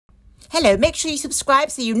Hello, make sure you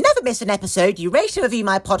subscribe so you never miss an episode. You rate and review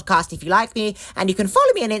my podcast if you like me, and you can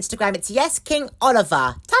follow me on Instagram. It's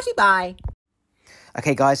YesKingOliver. Tatty bye.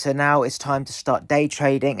 Okay guys, so now it's time to start day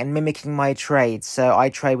trading and mimicking my trades. So I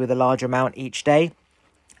trade with a large amount each day,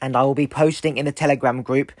 and I will be posting in the Telegram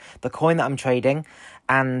group the coin that I'm trading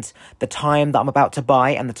and the time that I'm about to buy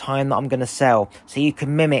and the time that I'm going to sell. So you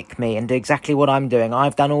can mimic me and do exactly what I'm doing.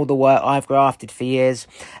 I've done all the work, I've grafted for years,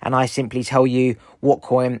 and I simply tell you what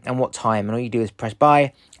coin and what time. And all you do is press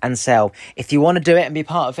buy and sell. If you want to do it and be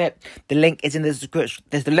part of it, the link is in the description.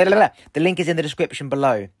 The link is in the description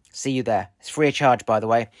below. See you there. It's free of charge, by the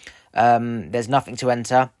way. There's nothing to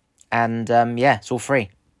enter. And yeah, it's all free.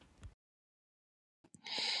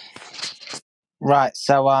 Right,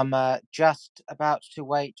 so I'm just about to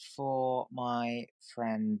wait for my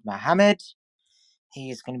friend Mohammed. He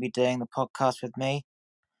is going to be doing the podcast with me.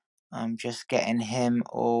 I'm just getting him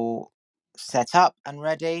all set up and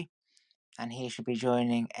ready, and he should be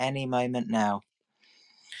joining any moment now.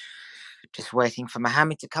 Just waiting for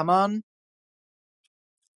Mohammed to come on.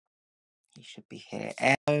 He should be here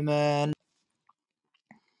any moment.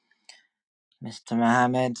 Mr.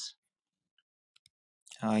 Mohammed,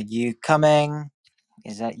 are you coming?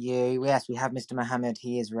 Is that you? Yes, we have Mr. Mohammed.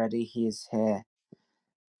 He is ready. He is here.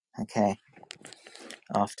 Okay.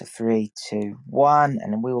 After 3, 2, 1,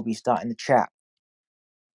 and then we will be starting the chat.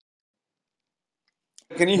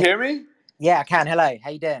 Can you hear me? Yeah, I can. Hello. How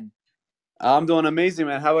you doing? I'm doing amazing,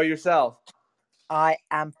 man. How about yourself? I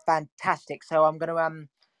am fantastic. So I'm going to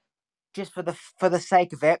just for the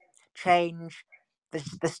sake of it, change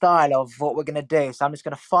the style of what we're going to do. So I'm just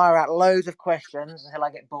going to fire out loads of questions until I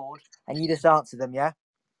get bored, and you just answer them. Yeah.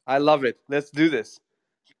 I love it. Let's do this.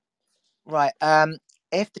 Right.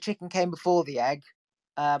 If the chicken came before the egg,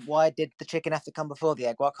 why did the chicken have to come before the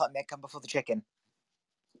egg? Why can't the egg come before the chicken?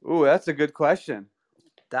 Ooh, that's a good question.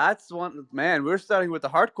 That's one, man. We're starting with the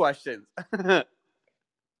hard questions.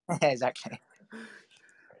 Exactly.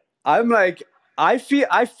 I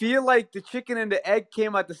feel like the chicken and the egg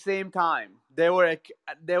came at the same time. They were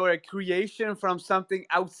a creation from something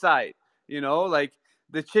outside. Like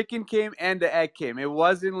the chicken came and the egg came. It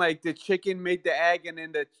wasn't like the chicken made the egg and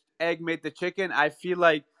then the egg made the chicken. I feel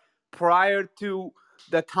like prior to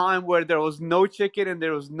the time where there was no chicken and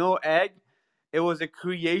there was no egg, it was a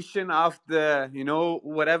creation of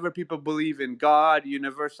whatever people believe in, God,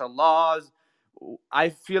 universal laws. I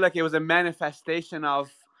feel like it was a manifestation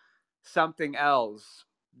of something else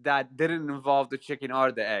that didn't involve the chicken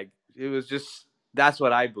or the egg. It was just, that's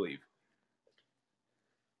what I believe.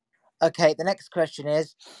 Okay, the next question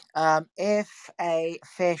is, if a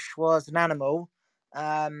fish was an animal,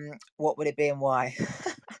 what would it be and why?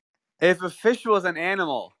 If a fish was an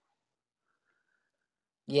animal,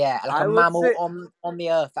 Yeah, like I a would mammal say, on the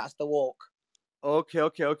earth. That's the walk.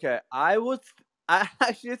 okay.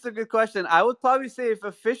 Actually, it's a good question. I would probably say if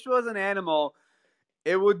a fish was an animal,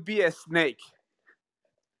 it would be a snake.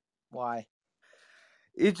 Why?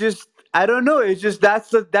 It just, I don't know. It's just that's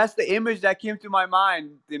the image that came to my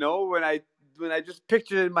mind. When I just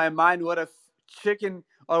pictured in my mind what a chicken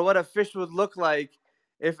or what a fish would look like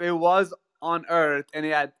if it was on Earth and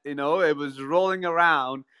it was rolling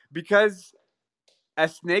around, because a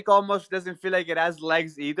snake almost doesn't feel like it has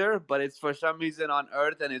legs either, but it's for some reason on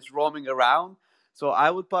Earth and it's roaming around. So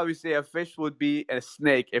I would probably say a fish would be a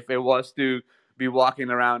snake if it was to be walking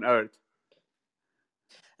around Earth.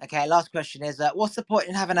 Okay, last question is, what's the point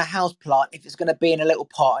in having a house plant if it's going to be in a little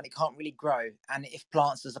pot and it can't really grow? And if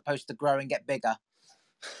plants are supposed to grow and get bigger?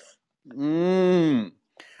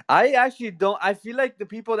 I actually don't. I feel like the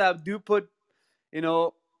people that do put, you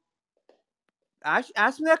know, ask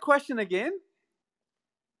me that question again.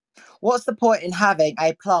 What's the point in having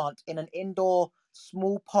a plant in an indoor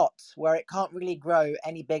small pot where it can't really grow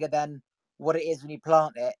any bigger than what it is when you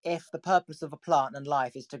plant it, if the purpose of a plant and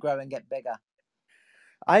life is to grow and get bigger?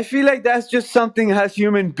 I feel like that's just something as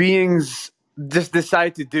human beings just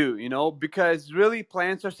decide to do, because really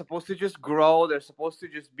plants are supposed to just grow, they're supposed to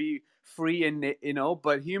just be free and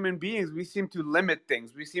but human beings, we seem to limit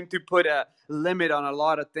things. We seem to put a limit on a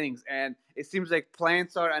lot of things, and it seems like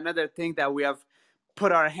plants are another thing that we have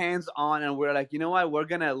put our hands on, and we're like, you know what, we're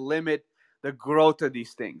going to limit the growth of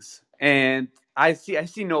these things. And I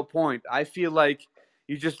see no point. I feel like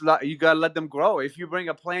you gotta let them grow. If you bring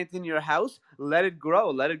a plant in your house, let it grow.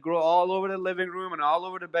 Let it grow all over the living room and all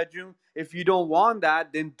over the bedroom. If you don't want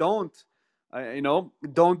that, then don't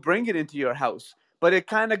bring it into your house. But it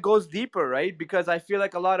kind of goes deeper, right? Because I feel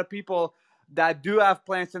like a lot of people that do have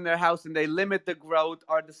plants in their house and they limit the growth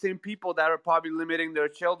are the same people that are probably limiting their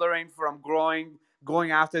children from growing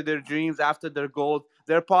going after their dreams, after their goals.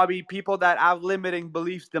 There are probably people that have limiting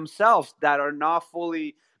beliefs themselves that are not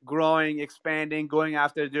fully growing, expanding, going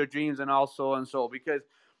after their dreams, and also and so. Because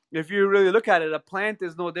if you really look at it, a plant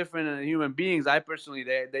is no different than human beings. I personally,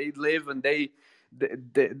 they live and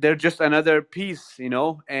they're just another piece,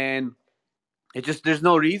 and it just there's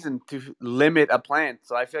no reason to limit a plant.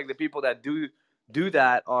 So I feel like the people that do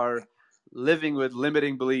that are living with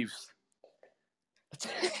limiting beliefs.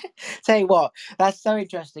 Tell you what, that's so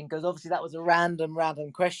interesting because obviously that was a random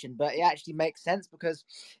question, but it actually makes sense because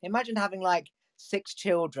imagine having like 6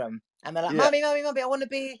 children and they're like, Yeah. Mummy, Mummy, Mummy, I want to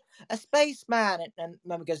be a spaceman. And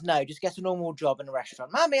Mummy goes, No, just get a normal job in a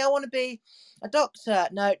restaurant. Mummy, I want to be a doctor.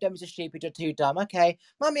 No, don't be so stupid, you're too dumb. Okay.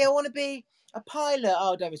 Mummy, I want to be a pilot.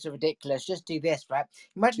 Oh, don't be so ridiculous. Just do this, right?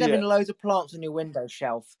 Imagine Yeah. having loads of plants on your window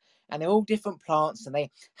shelf and they're all different plants and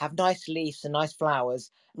they have nice leaves and nice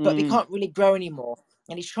flowers, but they Mm-hmm. can't really grow anymore.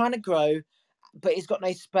 And he's trying to grow, but he's got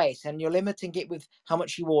no space, and you're limiting it with how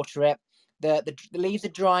much you water it. The leaves are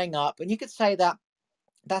drying up, and you could say that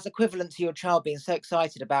that's equivalent to your child being so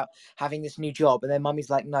excited about having this new job, and then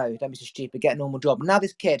mummy's like, no, don't be so stupid, get a normal job. And now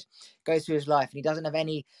this kid goes through his life and he doesn't have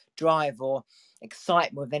any drive or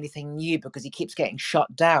excitement with anything new because he keeps getting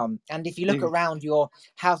shut down. And if you look around your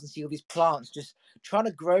house and see all these plants just trying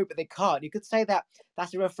to grow but they can't, you could say that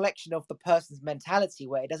that's a reflection of the person's mentality,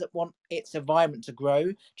 where it doesn't want its environment to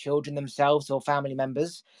grow, children themselves or family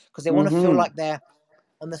members, because they want to feel Mm-hmm. like they're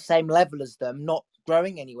on the same level as them, not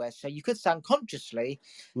growing anywhere. So you could say unconsciously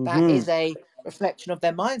that Mm-hmm. is a reflection of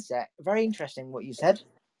their mindset. Very interesting what you said.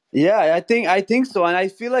 Yeah, I think so, and I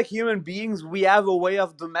feel like human beings, we have a way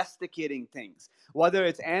of domesticating things, whether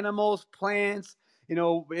it's animals, plants,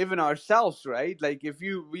 even ourselves, right? Like if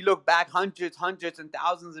we look back hundreds and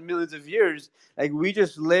thousands and millions of years, like we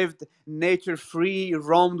just lived nature free,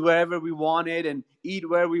 roamed wherever we wanted, and eat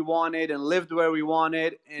where we wanted, and lived where we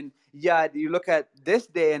wanted. And yet you look at this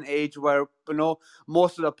day and age where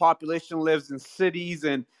most of the population lives in cities,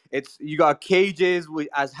 and it's you got cages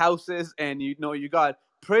as houses, and you got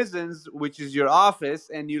prisons, which is your office,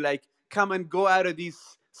 and you like come and go out of these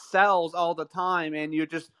cells all the time, and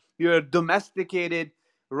you're a domesticated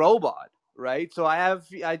robot, right? So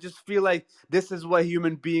I just feel like this is what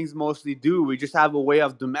human beings mostly do. We just have a way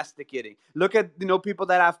of domesticating. Look at people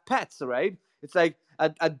that have pets, right? It's like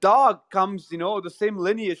a dog comes, the same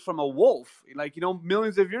lineage from a wolf. Like,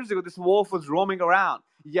 millions of years ago, this wolf was roaming around.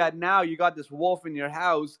 Yet now you got this wolf in your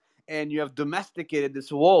house, and you have domesticated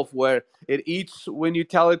this wolf where it eats when you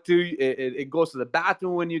tell it to, it goes to the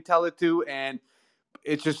bathroom when you tell it to, and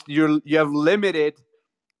it's just you have limited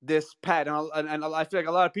this pet. And I feel like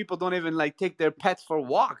a lot of people don't even like take their pets for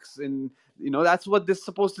walks, and that's what this is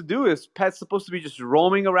supposed to do. Is pets supposed to be just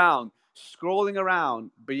roaming around, scrolling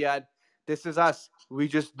around, but yet this is us. We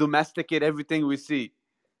just domesticate everything we see.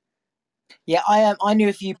 Yeah, I knew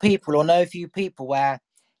a few people or know a few people where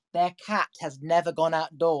their cat has never gone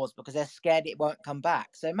outdoors because they're scared it won't come back.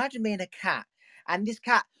 So imagine being a cat, and this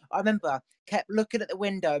cat, I remember, kept looking at the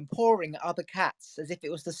window and pawing at other cats as if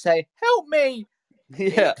it was to say, "Help me!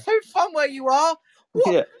 It Yeah. looks so fun where you are.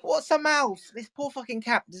 Yeah. What's a mouse? This poor fucking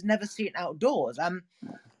cat has never seen it outdoors."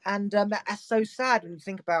 And that's so sad when you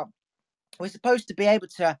think about we're supposed to be able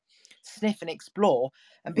to sniff and explore,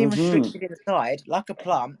 and being Mm-hmm. restricted inside like a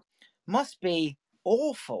plant must be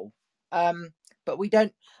awful. Um, but we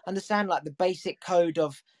don't understand like the basic code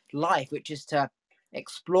of life, which is to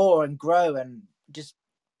explore and grow and just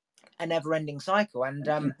a never-ending cycle. And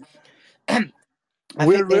I We're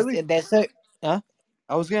think really there's so. Huh?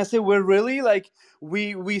 I was gonna say we're really like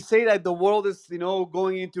we say that the world is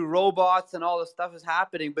going into robots and all this stuff is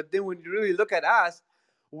happening, but then when you really look at us,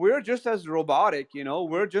 we're just as robotic.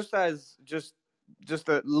 We're just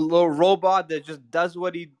a little robot that just does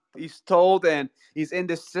what he's told, and he's in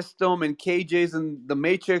this system and cages and the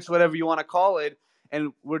matrix, whatever you want to call it,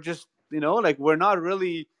 and we're just like we're not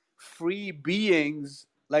really free beings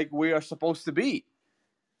like we are supposed to be.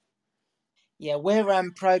 Yeah, we're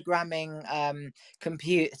programming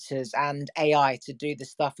computers and AI to do the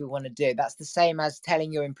stuff we want to do. That's the same as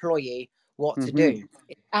telling your employee what to Hmm. do.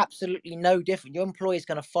 It's absolutely no different. Your employee is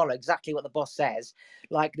going to follow exactly what the boss says,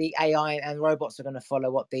 like the AI and robots are going to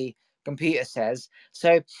follow what the computer says.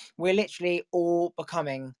 So we're literally all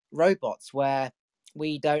becoming robots where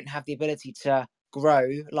we don't have the ability to grow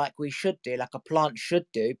like we should do, like a plant should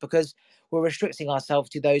do, because we're restricting ourselves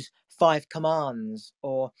to those 5 commands,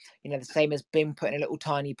 or the same as being put in a little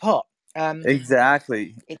tiny pot.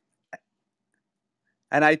 Exactly. It,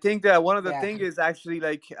 And I think that one of the yeah, things is actually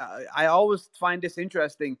like I always find this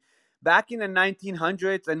interesting. Back in the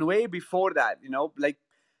 1900s and way before that, like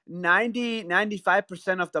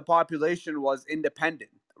 95% of the population was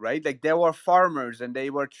independent, right? Like they were farmers and they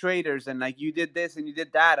were traders, and like you did this and you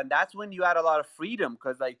did that, and that's when you had a lot of freedom,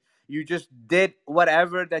 because like you just did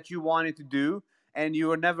whatever that you wanted to do, and you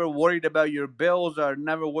were never worried about your bills or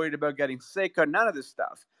never worried about getting sick or none of this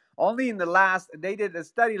stuff. Only in the last, they did a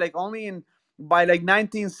study, like only in by like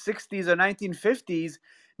 1960s or 1950s,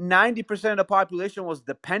 90% of the population was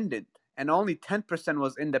dependent and only 10%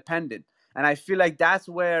 was independent. And I feel like that's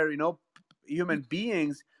where, human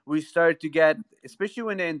beings, we start to get, especially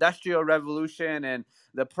when the industrial revolution and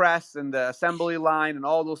the press and the assembly line and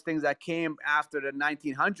all those things that came after the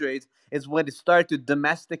 1900s, is when it started to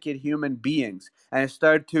domesticate human beings, and it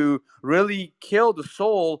started to really kill the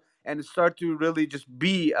soul, and it started to really just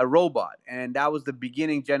be a robot. And that was the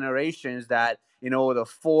beginning generations that, the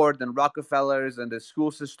Ford and Rockefellers and the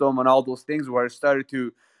school system and all those things, where it started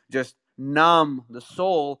to just numb the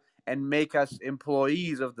soul and make us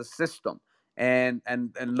employees of the system. And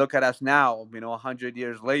look at us now, 100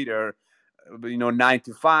 years later, 9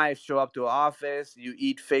 to 5, show up to office, you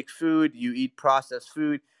eat fake food, you eat processed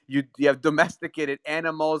food, you have domesticated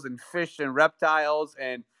animals and fish and reptiles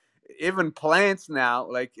and even plants now.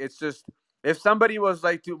 Like, it's just, if somebody was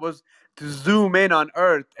to zoom in on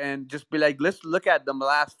Earth and just be like, let's look at the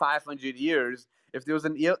last 500 years, if there was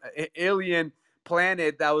an alien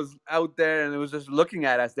planet that was out there and it was just looking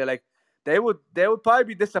at us, they would probably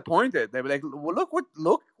be disappointed. They'd be like, well,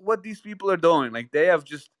 look what these people are doing. Like, they have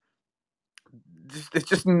just it's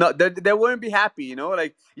just not, they wouldn't be happy.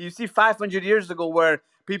 Like, you see 500 years ago, where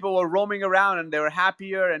people were roaming around and they were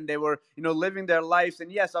happier and they were, living their lives.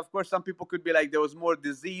 And yes, of course, some people could be like, there was more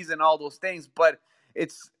disease and all those things, but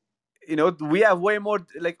it's, we have way more,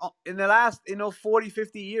 like, in the last, 40,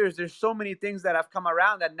 50 years, there's so many things that have come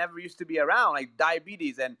around that never used to be around, like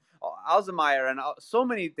diabetes and Alzheimer and so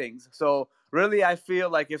many things. So really, I feel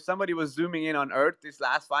like if somebody was zooming in on Earth this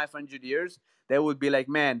last 500 years, they would be like,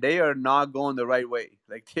 man, they are not going the right way.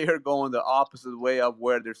 Like, they are going the opposite way of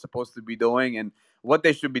where they're supposed to be doing, and what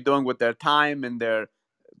they should be doing with their time and their,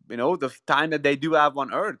 the time that they do have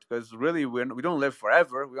on Earth. Because really, we don't live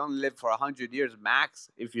forever. We only live for 100 years max,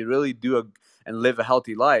 if you really and live a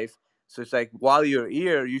healthy life. So it's like, while you're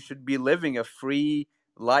here, you should be living a free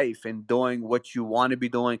life and doing what you want to be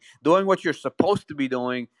doing what you're supposed to be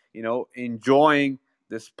doing, enjoying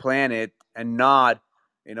this planet, and not,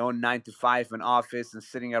 9 to 5 in office and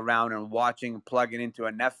sitting around and watching, plugging into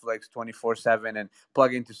a Netflix 24/7 and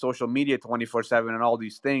plugging into social media 24/7 and all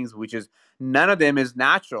these things, which is, none of them is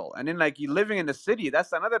natural. And then, like, you living in the city,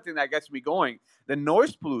 that's another thing that gets me going. The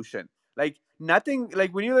noise pollution. Like, nothing,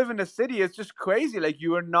 like, when you live in the city, it's just crazy. Like,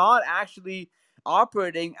 you are not actually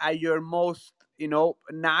operating at your most,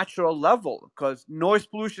 natural level, because noise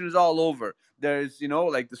pollution is all over. There's,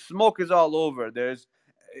 like, the smoke is all over. There's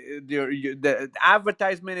the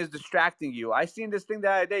advertisement is distracting you. I seen this thing the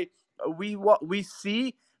other day. We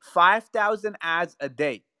see 5,000 ads a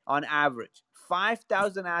day on average.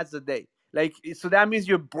 5,000 ads a day. Like, so that means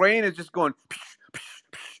your brain is just going,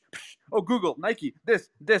 oh, Google, Nike, this.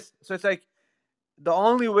 So it's like, the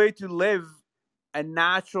only way to live a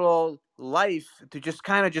natural life, to just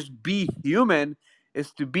kind of just be human,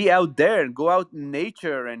 is to be out there and go out in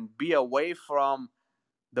nature and be away from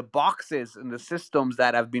the boxes and the systems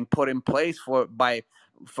that have been put in place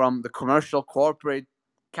from the commercial, corporate,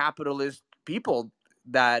 capitalist people.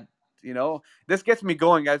 That, this gets me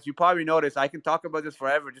going. As you probably notice, I can talk about this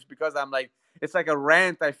forever, just because I'm like, it's like a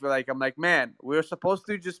rant. I feel like I'm like, man, we're supposed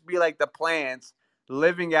to just be like the plants,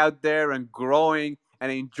 living out there and growing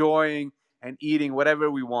and enjoying and eating whatever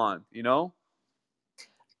we want.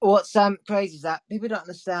 What's crazy is that people don't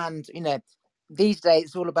understand, these days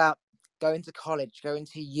it's all about going to college, going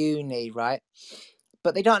to uni, right?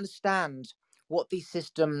 But they don't understand what these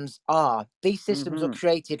systems are. These systems were Mm-hmm.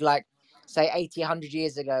 created, like, say, 80, 100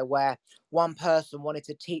 years ago, where one person wanted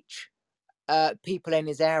to teach people in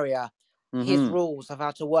his area his Mm-hmm. rules of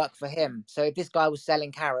how to work for him. So if this guy was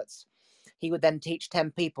selling carrots, he would then teach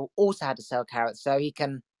 10 people also how to sell carrots, so he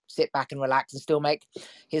can sit back and relax and still make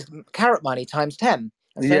his carrot money times 10.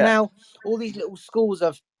 And so Yeah. now all these little schools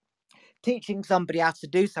of teaching somebody how to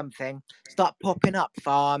do something start popping up: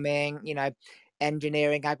 farming,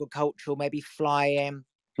 engineering, agricultural, maybe flying.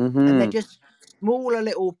 And they're Mm-hmm. just smaller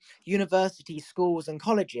little university schools and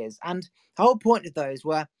colleges. And the whole point of those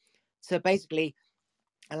were to basically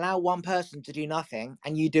allow one person to do nothing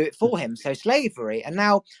and you do it for him. So slavery. And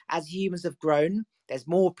now, as humans have grown, there's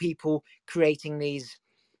more people creating these,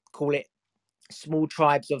 call it small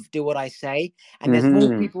tribes of do what I say, and there's more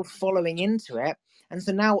Mm-hmm. people following into it. And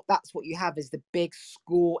so now that's what you have is the big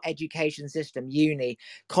school education system, uni,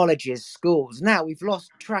 colleges, schools. Now we've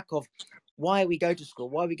lost track of why we go to school,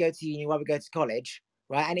 why we go to uni, why we go to college,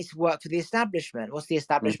 right? And it's work for the establishment. What's the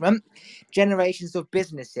establishment? Generations of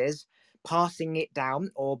businesses passing it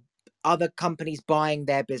down, or other companies buying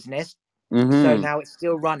their business. So Mm-hmm. now it's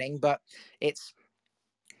still running, but it's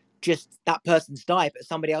just that person's died, but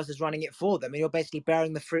somebody else is running it for them. And you're basically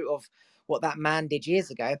bearing the fruit of what that man did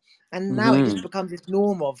years ago. And now it just Mm-hmm. becomes this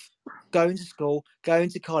norm of going to school, going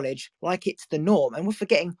to college, like it's the norm. And we're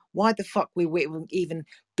forgetting why the fuck we were even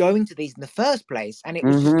going to these in the first place. And it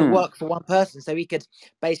was just to Mm-hmm. work for one person so he could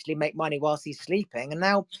basically make money whilst he's sleeping. And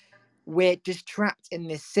now we're just trapped in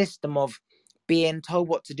this system of being told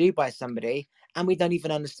what to do by somebody, and we don't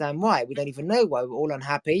even understand why. We don't even know why. We're all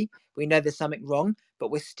unhappy. We know there's something wrong, but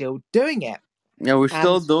we're still doing it. Yeah, we're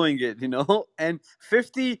still And doing it, you know. And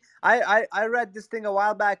 50, I read this thing a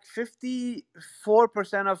while back. 54%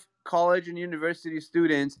 of college and university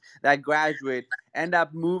students that graduate end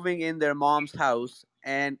up moving in their mom's house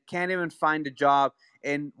and can't even find a job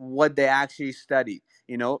in what they actually studied,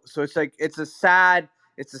 you know. So it's like it's a sad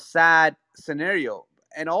scenario.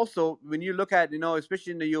 And also when you look at, you know,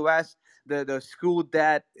 especially in the US, the school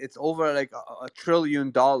debt, it's over like $1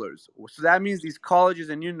 trillion. So that means these colleges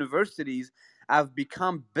and universities have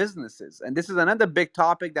become businesses. And this is another big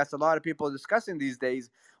topic that's a lot of people discussing these days,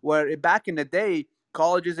 where back in the day,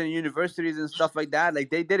 colleges and universities and stuff like that, like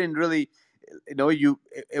they didn't really, you know,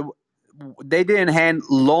 they didn't hand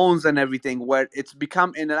loans and everything, where it's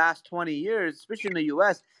become in the last 20 years, especially in the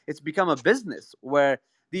US, it's become a business where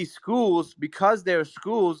these schools, because they're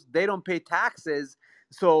schools, they don't pay taxes.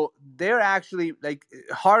 So they're actually like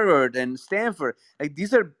Harvard and Stanford, like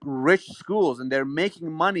these are rich schools and they're making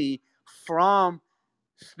money from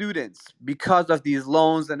students because of these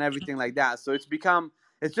loans and everything like that. So it's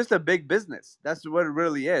just a big business. That's what it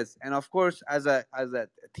really is. And of course, as a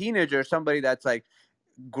teenager, somebody that's like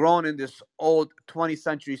grown in this old 20th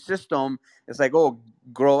century system, it's like, oh,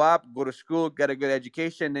 grow up, go to school, get a good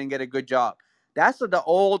education, then get a good job. That's the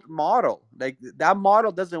old model. Like that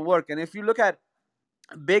model doesn't work. And if you look at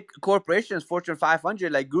big corporations, Fortune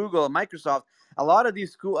 500, like Google, Microsoft, a lot of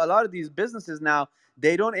these businesses now,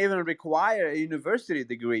 they don't even require a university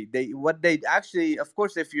degree. What they actually, of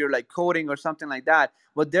course, if you're like coding or something like that,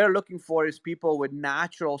 what they're looking for is people with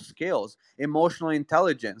natural skills, emotional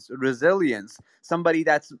intelligence, resilience, somebody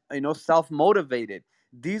that's, you know, self motivated.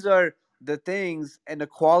 These are the things and the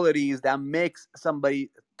qualities that makes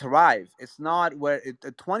somebody thrive. It's not where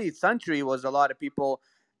the 20th century was a lot of people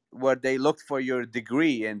where they looked for your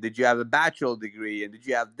degree and did you have a bachelor degree and did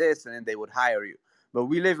you have this, and then they would hire you. But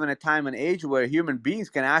we live in a time and age where human beings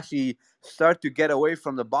can actually start to get away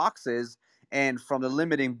from the boxes and from the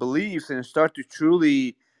limiting beliefs and start to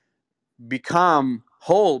truly become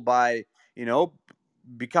whole by, you know,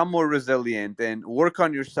 become more resilient and work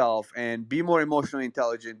on yourself and be more emotionally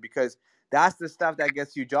intelligent, because that's the stuff that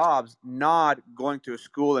gets you jobs, not going to a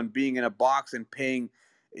school and being in a box and paying,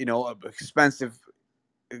 you know, expensive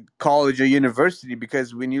college or university.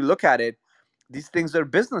 Because when you look at it, these things are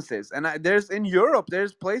businesses. And there's in Europe,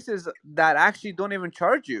 there's places that actually don't even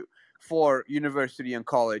charge you for university and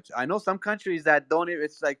college. I know some countries that don't even,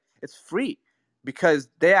 it's like it's free, because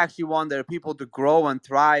they actually want their people to grow and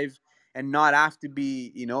thrive and not have to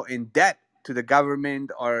be, you know, in debt to the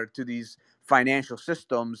government or to these financial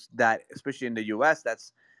systems that, especially in the US,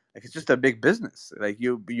 that's like it's just a big business. Like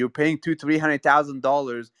you're paying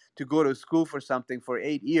 $300,000 to go to school for something for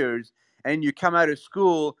 8 years, and you come out of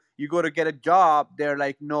school, you go to get a job, they're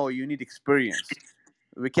like, no, you need experience.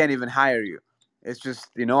 We can't even hire you. It's just,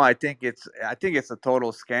 you know, I think it's a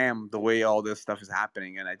total scam the way all this stuff is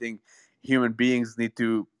happening, and I think human beings need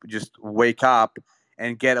to just wake up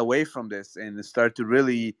and get away from this and start to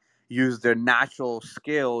really use their natural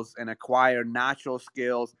skills and acquire natural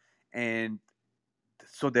skills, and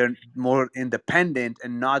so they're more independent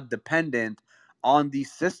and not dependent on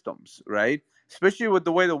these systems, right? Especially with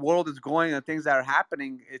the way the world is going and things that are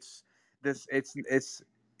happening, it's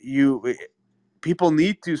you people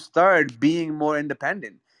need to start being more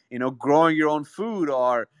independent, you know, growing your own food,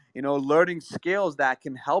 or, you know, learning skills that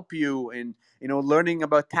can help you in, you know, learning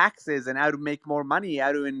about taxes and how to make more money,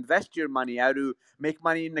 how to invest your money, how to make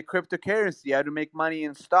money in the cryptocurrency, how to make money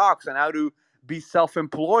in stocks, and how to be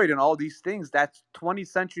self-employed and all these things. That's 20th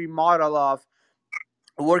century model of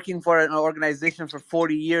working for an organization for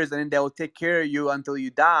 40 years and then they'll take care of you until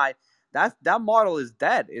you die. That model is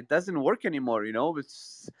dead. It doesn't work anymore, you know.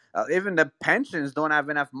 It's even the pensions don't have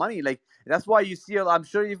enough money. Like that's why you see I'm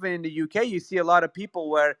sure even in the UK you see a lot of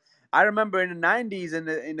people where I remember in the 90s and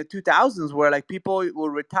in the 2000s where like people will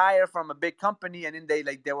retire from a big company and then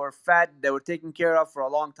they were fat, they were taken care of for a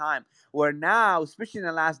long time. Where now, especially in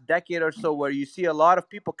the last decade or so, where you see a lot of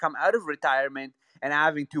people come out of retirement and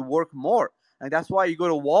having to work more. Like that's why you go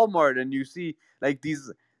to Walmart and you see like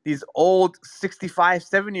these old 65,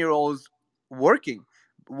 70 year olds working.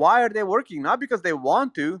 Why are they working? Not because they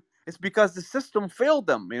want to. It's because the system failed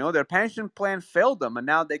them. You know, their pension plan failed them, and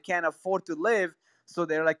now they can't afford to live. So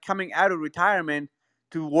they're like coming out of retirement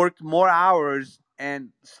to work more hours and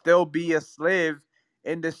still be a slave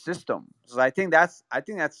in this system. So I think that's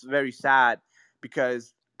very sad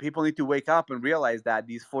because people need to wake up and realize that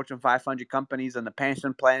these Fortune 500 companies and the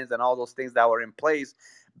pension plans and all those things that were in place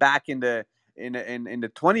back in the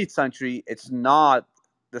 20th century, it's not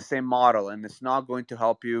the same model, and it's not going to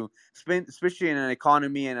help you, especially in an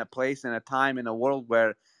economy, in a place, in a time, in a world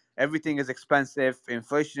where everything is expensive,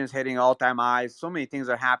 inflation is hitting all-time highs, so many things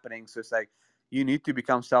are happening. So it's like you need to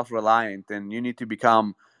become self-reliant, and you need to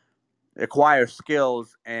become acquire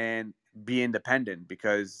skills and be independent,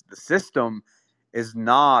 because the system is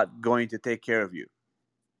not going to take care of you.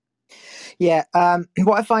 Yeah.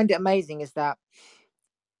 What I find it amazing is that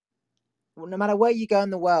no matter where you go in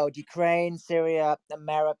the world, Ukraine, Syria,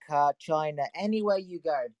 America, China, anywhere you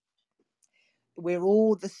go, we're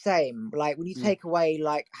all the same. Like when you Mm. take away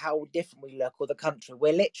like how different we look or the country,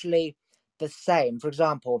 we're literally the same. For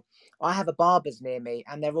example, I have a barbers near me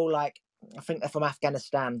and they're all like, I think they're from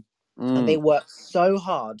Afghanistan, and they Mm. work so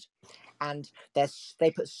hard and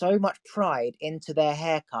they put so much pride into their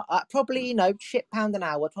haircut. Probably, shit pound an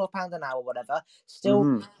hour, £12 an hour, whatever. Still,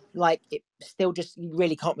 Mm-hmm. like it, still just you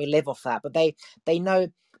really can't really live off that. But they know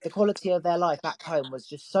the quality of their life back home was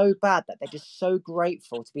just so bad that they're just so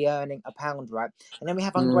grateful to be earning a pound, right? And then we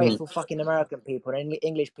have Mm-hmm. ungrateful fucking American people and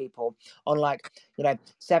English people on like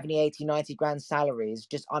 70, 80, 90 grand salaries,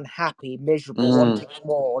 just unhappy, miserable, Mm-hmm. wanting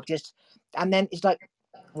more, just. And then it's like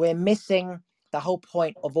we're missing the whole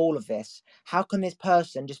point of all of this. How can this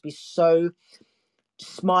person just be so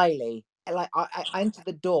smiley? Like I enter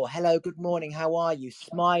the door, hello, good morning, how are you?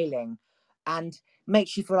 Smiling, and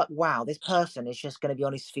makes you feel like, wow, this person is just going to be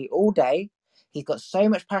on his feet all day. He's got so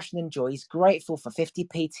much passion and joy. He's grateful for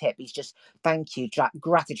 50p tip. He's just thank you,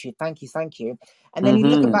 gratitude, thank you, thank you. And then you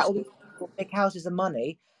look Mm-hmm. about all these people, big houses and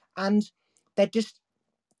money, and they're just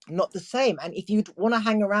not the same. And if you'd want to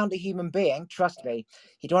hang around a human being, trust me,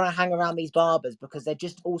 you'd want to hang around these barbers because they're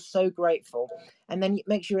just all so grateful. And then it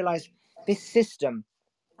makes you realize this system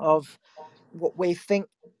of what we think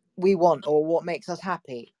we want or what makes us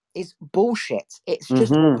happy is bullshit. It's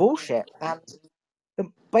just all Mm-hmm. bullshit. And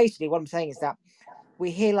basically, what I'm saying is that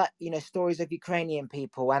we hear like stories of Ukrainian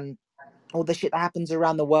people and all the shit that happens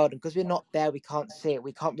around the world, and because we're not there, we can't see it,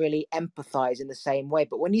 we can't really empathize in the same way.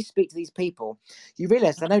 But when you speak to these people, you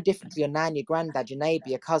realize they're no different to your nan, your granddad, your neighbor,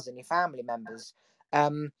 your cousin, your family members.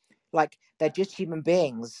 Like they're just human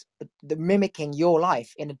beings, they're mimicking your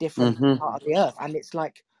life in a different Mm-hmm. part of the earth. And it's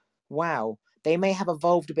like, wow, they may have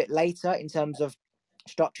evolved a bit later in terms of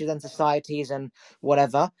structures and societies and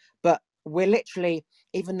whatever, but we're literally,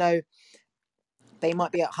 even though they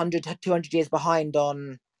might be 100 200 years behind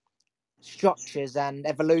on structures and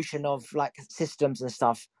evolution of like systems and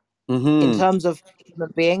stuff, in Mm-hmm. terms of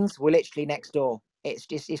human beings, we're literally next door. It's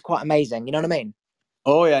quite amazing, you know what I mean?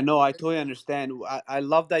 Oh yeah, no, I totally understand. I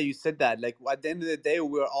love that you said that. Like at the end of the day,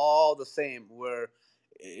 we're all the same.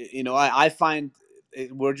 I find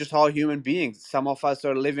we're just all human beings. Some of us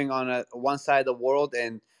are living on one side of the world,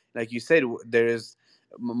 and like you said, there is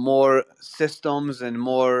more systems and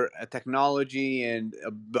more technology and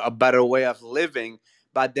a better way of living.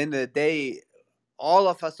 But at the end of the day, all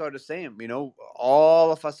of us are the same.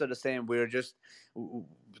 All of us are the same.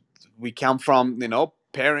 We come from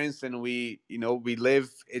parents, and we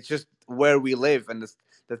live. It's just where we live and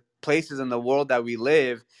the places in the world that we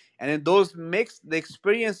live, and then those mix the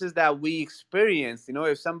experiences that we experience.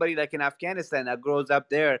 If somebody like in Afghanistan that grows up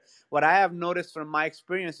there, what I have noticed from my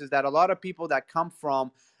experience is that a lot of people that come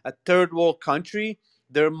from a third world country,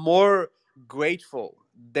 they're more grateful.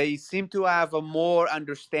 They seem to have a more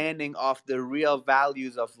understanding of the real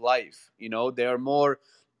values of life.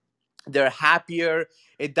 They're happier.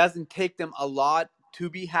 It doesn't take them a lot to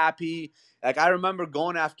be happy. Like I remember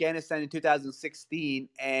going to Afghanistan in 2016,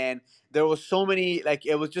 and there was so many, like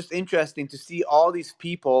it was just interesting to see all these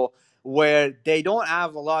people where they don't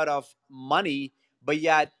have a lot of money, but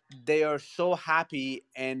yet they are so happy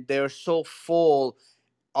and they're so full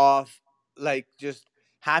of like just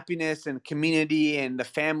happiness and community and the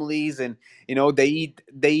families. And they eat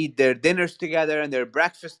their dinners together and their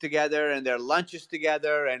breakfast together and their lunches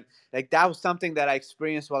together. And like that was something that I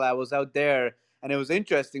experienced while I was out there. And it was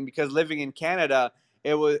interesting because living in Canada,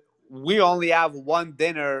 we only have one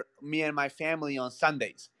dinner, me and my family, on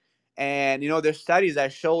Sundays. And there's studies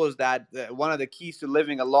that shows that one of the keys to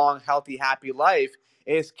living a long, healthy, happy life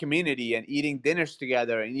is community and eating dinners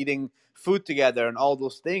together and eating food together and all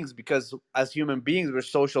those things, because as human beings, we're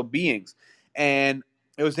social beings. And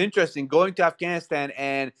it was interesting going to Afghanistan,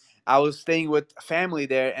 and I was staying with family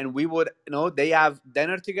there, and we would, they have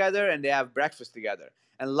dinner together and they have breakfast together.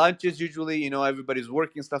 And lunches usually, everybody's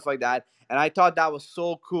working, stuff like that. And I thought that was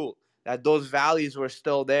so cool that those values were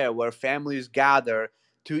still there, where families gather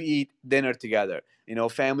to eat dinner together.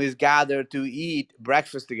 Families gather to eat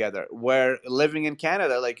breakfast together. Where living in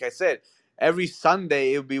Canada, like I said, every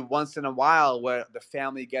Sunday it would be once in a while where the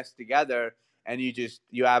family gets together and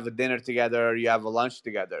you have a dinner together or you have a lunch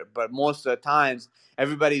together. But most of the times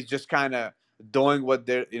everybody's just kind of doing what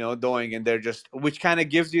they're doing, and they're just, which kind of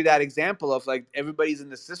gives you that example of like everybody's in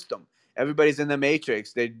the system, everybody's in the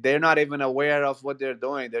matrix. They're not even aware of what they're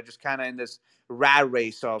doing. They're just kind of in this rat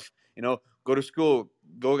race of go to school,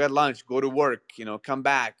 go get lunch, go to work, come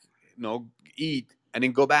back, eat, and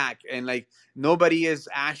then go back. And like nobody is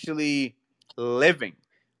actually living.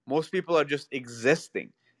 Most people are just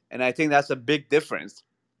existing. And I think that's a big difference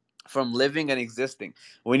from living and existing.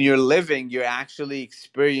 When you're living, you're actually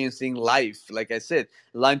experiencing life. Like I said,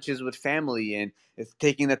 lunches with family, and it's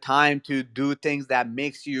taking the time to do things that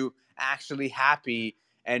makes you actually happy,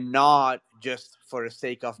 and not just for the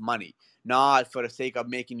sake of money, not for the sake of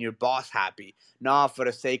making your boss happy, not for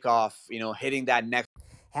the sake of hitting that next.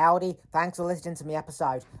 Howdy, thanks for listening to my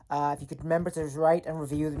episode. If you could remember to rate and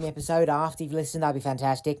review the episode after you've listened, that'd be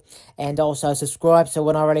fantastic. And also subscribe so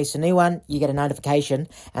when I release a new one, you get a notification.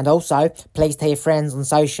 And also, please tell your friends on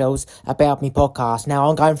socials about my podcast. Now,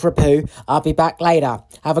 I'm going for a poo. I'll be back later.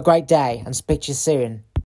 Have a great day and speak to you soon.